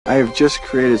I have just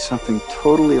created something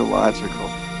totally illogical.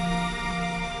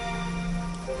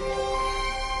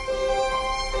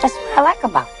 That's what I like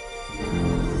about it.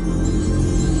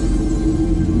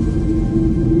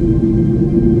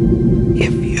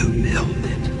 If you build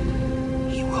it,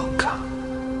 he will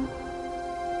come.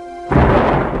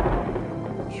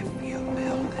 If you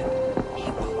build it, he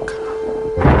will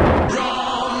come.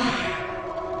 Wrong!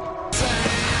 Say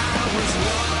I was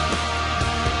wrong.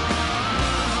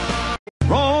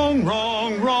 Wrong,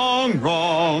 wrong, wrong,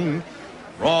 wrong.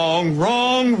 Wrong,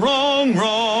 wrong, wrong,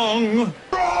 wrong.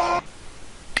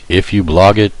 If you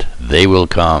blog it, they will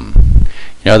come.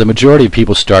 You know, the majority of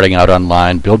people starting out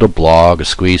online build a blog, a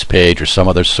squeeze page, or some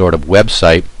other sort of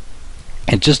website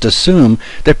and just assume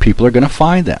that people are going to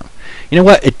find them. You know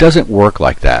what? It doesn't work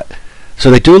like that.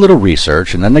 So they do a little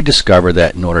research and then they discover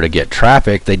that in order to get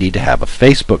traffic, they need to have a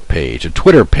Facebook page, a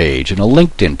Twitter page, and a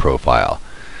LinkedIn profile.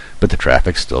 But the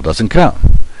traffic still doesn't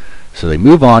come. So they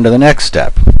move on to the next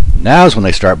step. Now's when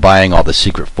they start buying all the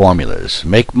secret formulas.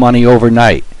 Make money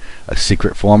overnight. A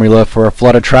secret formula for a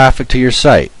flood of traffic to your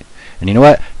site. And you know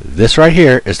what? This right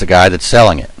here is the guy that's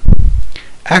selling it.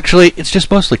 Actually, it's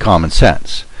just mostly common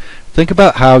sense. Think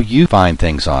about how you find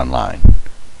things online.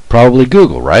 Probably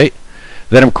Google, right?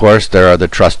 Then, of course, there are the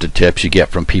trusted tips you get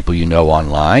from people you know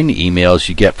online, emails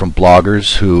you get from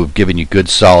bloggers who have given you good,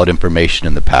 solid information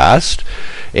in the past,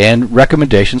 and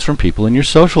recommendations from people in your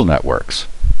social networks.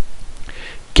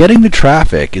 Getting the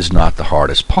traffic is not the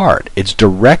hardest part. It's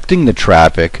directing the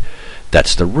traffic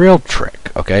that's the real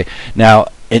trick, okay? Now,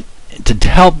 to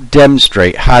help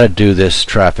demonstrate how to do this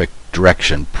traffic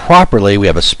direction properly, we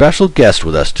have a special guest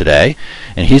with us today,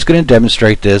 and he's going to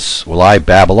demonstrate this while I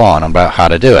babble on about how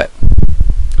to do it.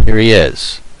 Here he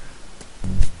is.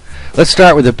 Let's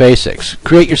start with the basics.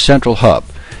 Create your central hub.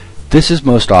 This is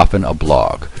most often a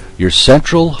blog. Your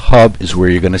central hub is where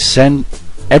you're going to send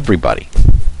everybody.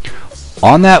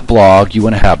 On that blog, you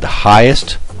want to have the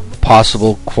highest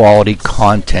possible quality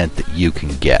content that you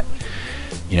can get.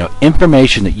 You know,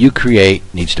 information that you create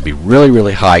needs to be really,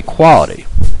 really high quality.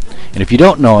 And if you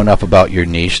don't know enough about your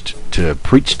niche to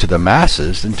preach to the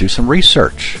masses, then do some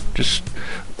research. Just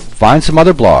find some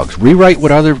other blogs, rewrite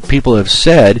what other people have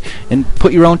said, and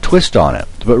put your own twist on it.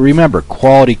 But remember,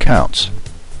 quality counts.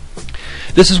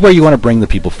 This is where you want to bring the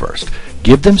people first.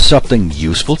 Give them something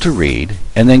useful to read,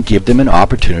 and then give them an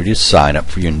opportunity to sign up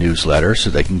for your newsletter so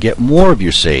they can get more of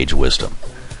your sage wisdom.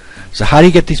 So how do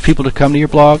you get these people to come to your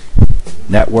blog?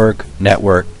 Network,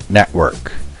 network,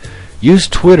 network. Use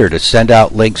Twitter to send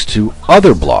out links to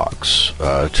other blogs,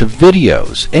 to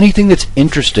videos, anything that's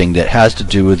interesting that has to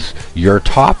do with your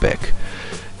topic.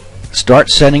 Start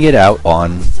sending it out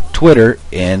on Twitter,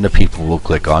 and the people will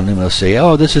click on it and they'll say,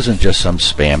 oh, this isn't just some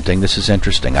spam thing, this is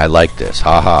interesting, I like this,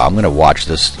 haha, I'm going to watch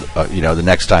this, the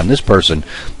next time this person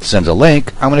sends a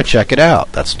link, I'm going to check it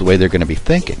out. That's the way they're going to be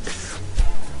thinking.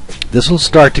 This will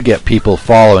start to get people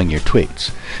following your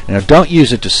tweets. Now, don't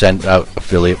use it to send out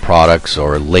affiliate products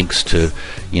or links to,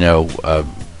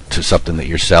 to something that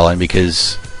you're selling,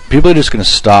 because people are just going to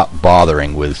stop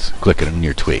bothering with clicking on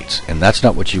your tweets, and that's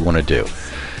not what you want to do.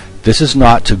 This is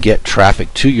not to get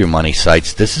traffic to your money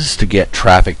sites. This is to get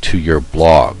traffic to your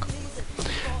blog.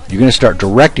 You're going to start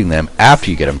directing them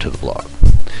after you get them to the blog.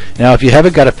 Now, if you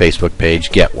haven't got a Facebook page,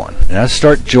 get one. Now,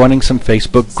 start joining some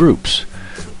Facebook groups.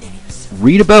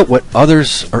 Read about what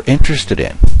others are interested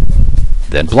in.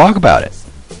 Then blog about it.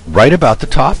 Write about the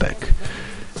topic.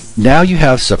 Now you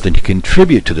have something to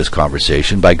contribute to this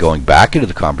conversation by going back into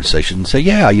the conversation and say,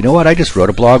 yeah, you know what, I just wrote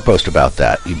a blog post about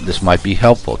that. This might be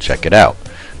helpful. Check it out.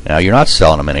 Now, you're not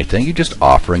selling them anything. You're just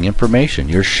offering information.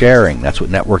 You're sharing. That's what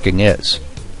networking is.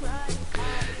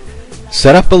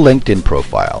 Set up a LinkedIn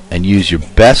profile and use your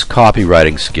best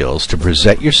copywriting skills to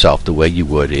present yourself the way you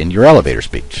would in your elevator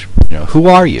speech. Who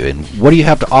are you and what do you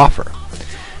have to offer?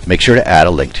 Make sure to add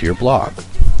a link to your blog.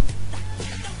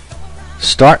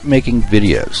 Start making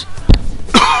videos.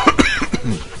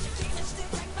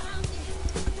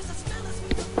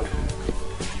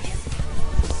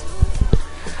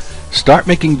 Start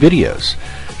making videos.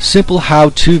 Simple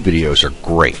how-to videos are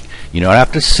great. You don't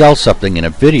have to sell something in a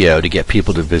video to get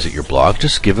people to visit your blog.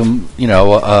 Just give them,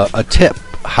 a tip,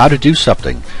 how to do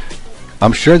something.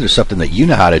 I'm sure there's something that you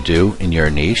know how to do in your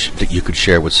niche that you could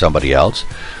share with somebody else.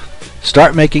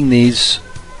 Start making these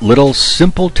little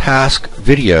simple task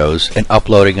videos and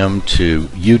uploading them to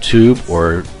YouTube,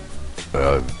 or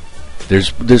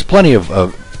there's plenty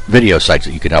of video sites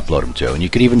that you can upload them to, and you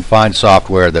can even find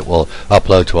software that will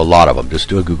upload to a lot of them. Just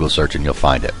do a Google search and you'll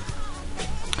find it.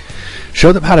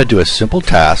 Show them how to do a simple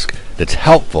task that's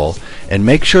helpful, and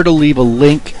make sure to leave a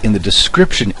link in the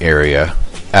description area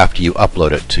after you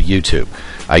upload it to YouTube.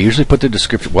 I usually put the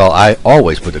description, well, I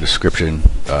always put the description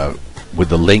with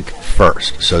the link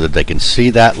first so that they can see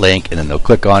that link and then they'll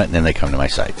click on it and then they come to my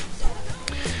site.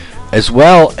 As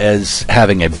well as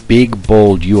having a big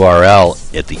bold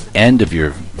URL at the end of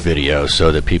your video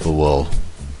so that people will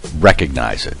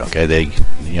recognize it. Okay,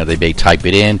 they may type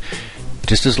it in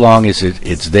just as long as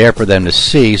it's there for them to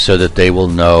see so that they will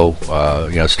know.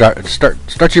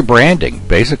 Start your branding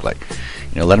basically.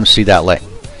 Let them see that link.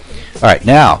 All right,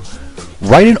 now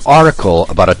write an article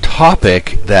about a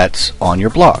topic that's on your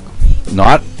blog.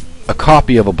 Not a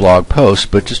copy of a blog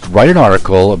post, but just write an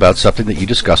article about something that you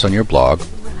discuss on your blog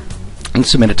and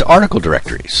submit it to article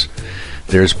directories.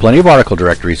 There's plenty of article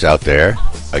directories out there.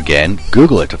 Again,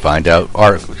 Google it to find out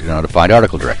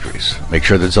article directories. Make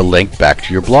sure there's a link back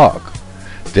to your blog.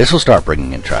 This will start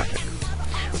bringing in traffic.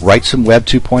 Write some Web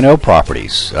 2.0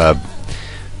 properties.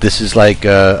 This is like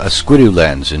a Squidoo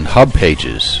Lens and Hub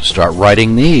Pages. Start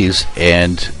writing these,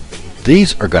 and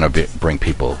these are going to bring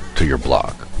people to your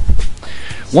blog.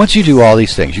 Once you do all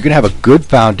these things, you're going to have a good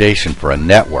foundation for a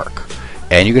network,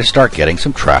 and you're going to start getting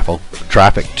some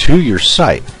traffic to your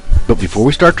site. But before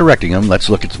we start directing them, let's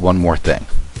look at one more thing.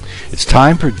 It's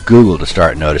time for Google to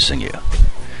start noticing you.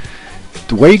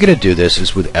 The way you're going to do this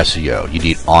is with SEO. You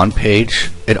need on-page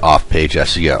and off-page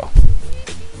SEO.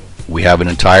 We have an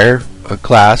entire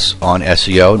class on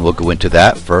SEO, and we'll go into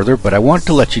that further, but I want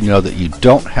to let you know that you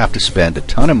don't have to spend a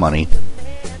ton of money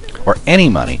or any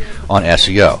money on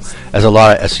SEO, as a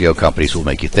lot of SEO companies will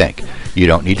make you think. You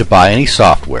don't need to buy any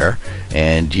software,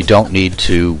 and you don't need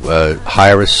to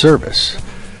hire a service.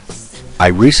 I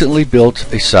recently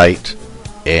built a site,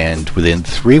 and within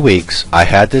 3 weeks I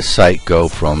had this site go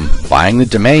from buying the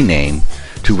domain name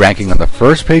to ranking on the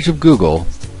first page of Google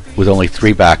with only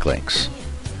 3 backlinks.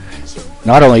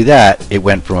 Not only that, it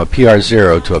went from a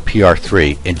PR0 to a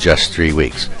PR3 in just 3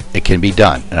 weeks. It can be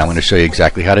done, and I'm going to show you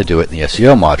exactly how to do it in the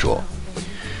SEO module.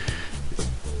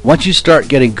 Once you start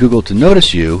getting Google to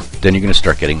notice you, then you're going to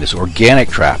start getting this organic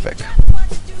traffic.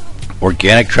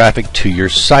 Organic traffic to your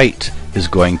site is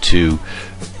going to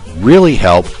really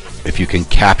help if you can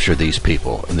capture these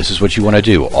people, and this is what you want to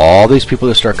do. All these people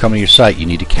that start coming to your site, you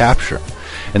need to capture them.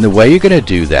 And the way you're going to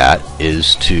do that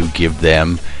is to give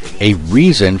them a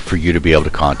reason for you to be able to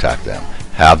contact them.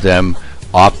 Have them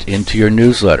opt into your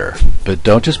newsletter, but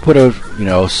don't just put a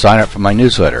sign up for my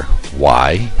newsletter.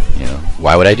 Why?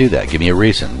 Why would I do that? Give me a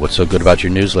reason. What's so good about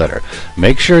your newsletter?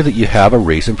 Make sure that you have a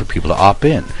reason for people to opt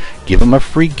in. Give them a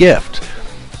free gift.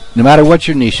 No matter what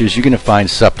your niche is, you're going to find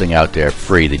something out there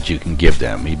free that you can give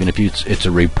them, even if it's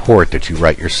a report that you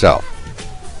write yourself.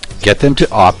 Get them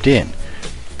to opt in.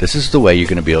 This is the way you're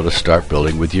going to be able to start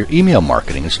building with your email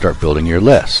marketing and start building your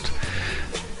list.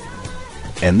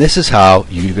 And this is how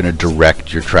you're going to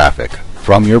direct your traffic.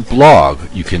 From your blog,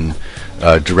 you can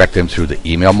direct them through the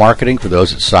email marketing for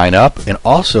those that sign up, and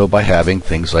also by having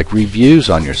things like reviews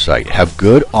on your site. Have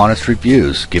good, honest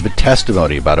reviews. Give a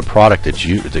testimony about a product that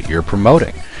you're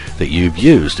promoting, that you've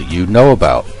used, that you know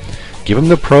about. Give them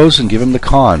the pros and give them the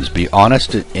cons. Be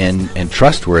honest and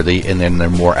trustworthy, and then they're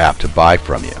more apt to buy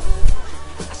from you.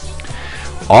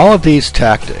 All of these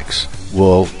tactics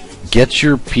will get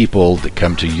your people that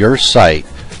come to your site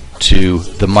to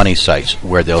the money sites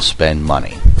where they'll spend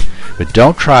money. But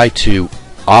don't try to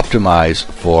optimize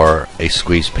for a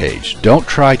squeeze page. Don't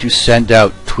try to send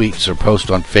out tweets or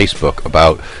post on Facebook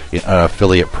about an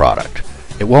affiliate product.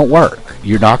 It won't work.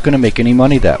 You're not going to make any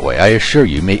money that way. I assure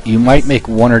you. You might make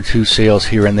 1 or 2 sales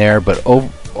here and there, but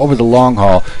over the long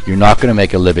haul, you're not going to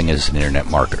make a living as an internet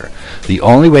marketer. The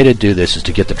only way to do this is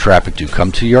to get the traffic to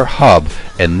come to your hub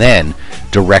and then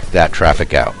direct that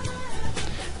traffic out.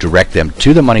 Direct them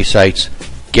to the money sites,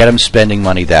 get them spending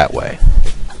money that way.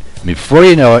 Before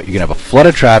you know it, you're going to have a flood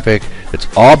of traffic that's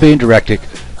all being directed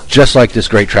just like this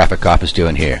great traffic cop is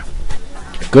doing here.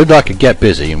 Good luck and get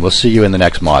busy, and we'll see you in the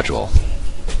next module.